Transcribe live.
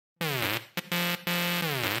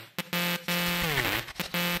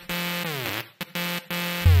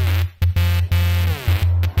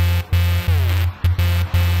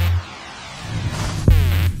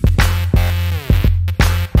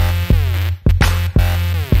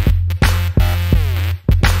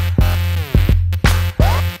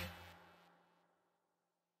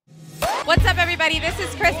everybody. This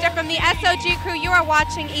is Krista from the s.o.g crew. You are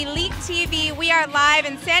watching Elite TV. We are live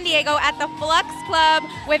in San Diego at the Flux Club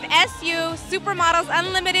with SU. Supermodels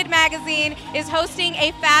Unlimited magazine is hosting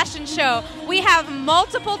a fashion show. We have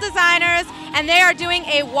multiple designers, and they are doing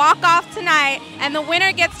a walk-off tonight, and the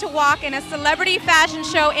winner gets to walk in a celebrity fashion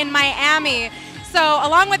show in Miami. So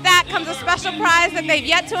along with that comes a special prize that they've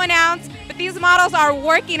yet to announce, but these models are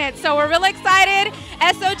working it. So we're really excited.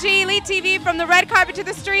 s.o.g Elite TV, from the red carpet to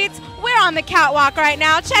the streets. We're on the catwalk right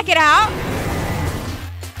now. Check it out.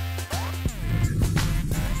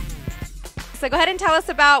 So go ahead and tell us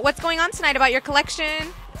about what's going on tonight, about your collection.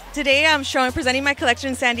 Today I'm presenting my collection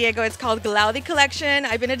in San Diego. It's called Glaudy Collection.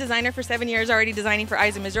 I've been a designer for 7 years, already designing for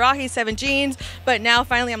Isa Mizrahi, 7 Jeans, but now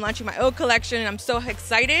finally I'm launching my own collection, and I'm so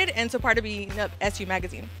excited and so proud to be in SU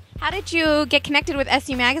magazine. How did you get connected with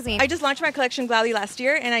SU magazine? I just launched my collection Glaudy last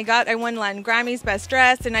year, and I won Latin Grammys, Best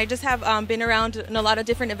Dressed, and I just have been around in a lot of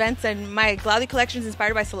different events, and my Glaudy collection is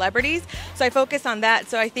inspired by celebrities, so I focus on that.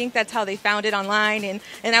 So I think that's how they found it online, and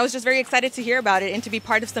I was just very excited to hear about it and to be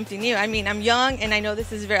part of something new. I mean, I'm young, and I know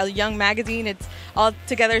this is a very young magazine. It's all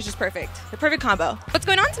together is just perfect. The perfect combo. What's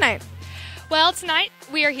going on tonight? Well, tonight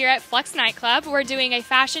we are here at Flux Nightclub. We're doing a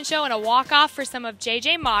fashion show and a walk-off for some of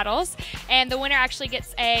JJ models, and the winner actually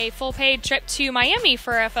gets a full-paid trip to Miami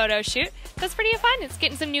for a photo shoot. So it's pretty fun. It's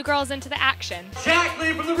getting some new girls into the action.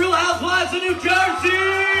 Jacqueline from the Real Housewives of New Jersey!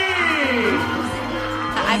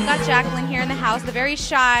 I've got Jacqueline here in the house, the very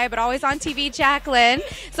shy but always on TV Jacqueline.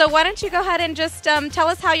 So why don't you go ahead and just tell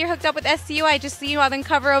us how you're hooked up with SU. I just see you on the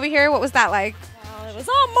cover over here. What was that like? It was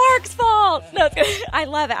all Mark's fault. No, I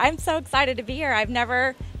love it. I'm so excited to be here. I've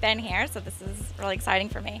never been here, so this is really exciting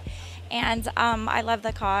for me. And I love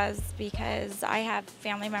the cause because I have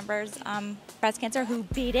family members, breast cancer, who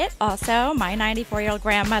beat it. Also, my 94-year-old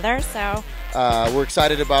grandmother. So we're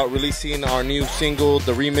excited about releasing our new single,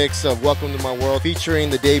 the remix of Welcome to My World, featuring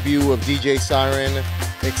the debut of DJ Siren.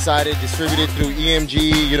 Excited, distributed through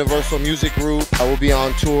EMG, Universal Music Group. We'll be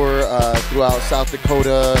on tour throughout South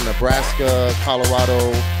Dakota, Nebraska,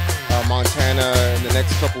 Colorado, Montana in the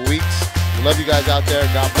next couple weeks. We love you guys out there.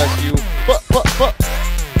 God bless you.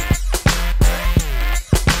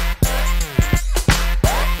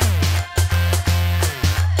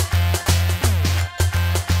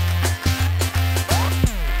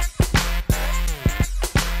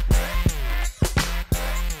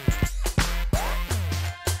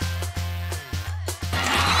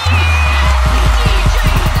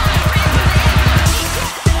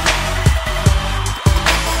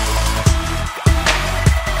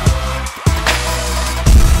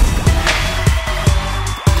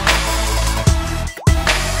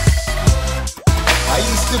 I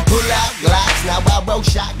used to pull out Glocks, now I roll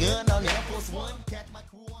shotgun on Air Force One.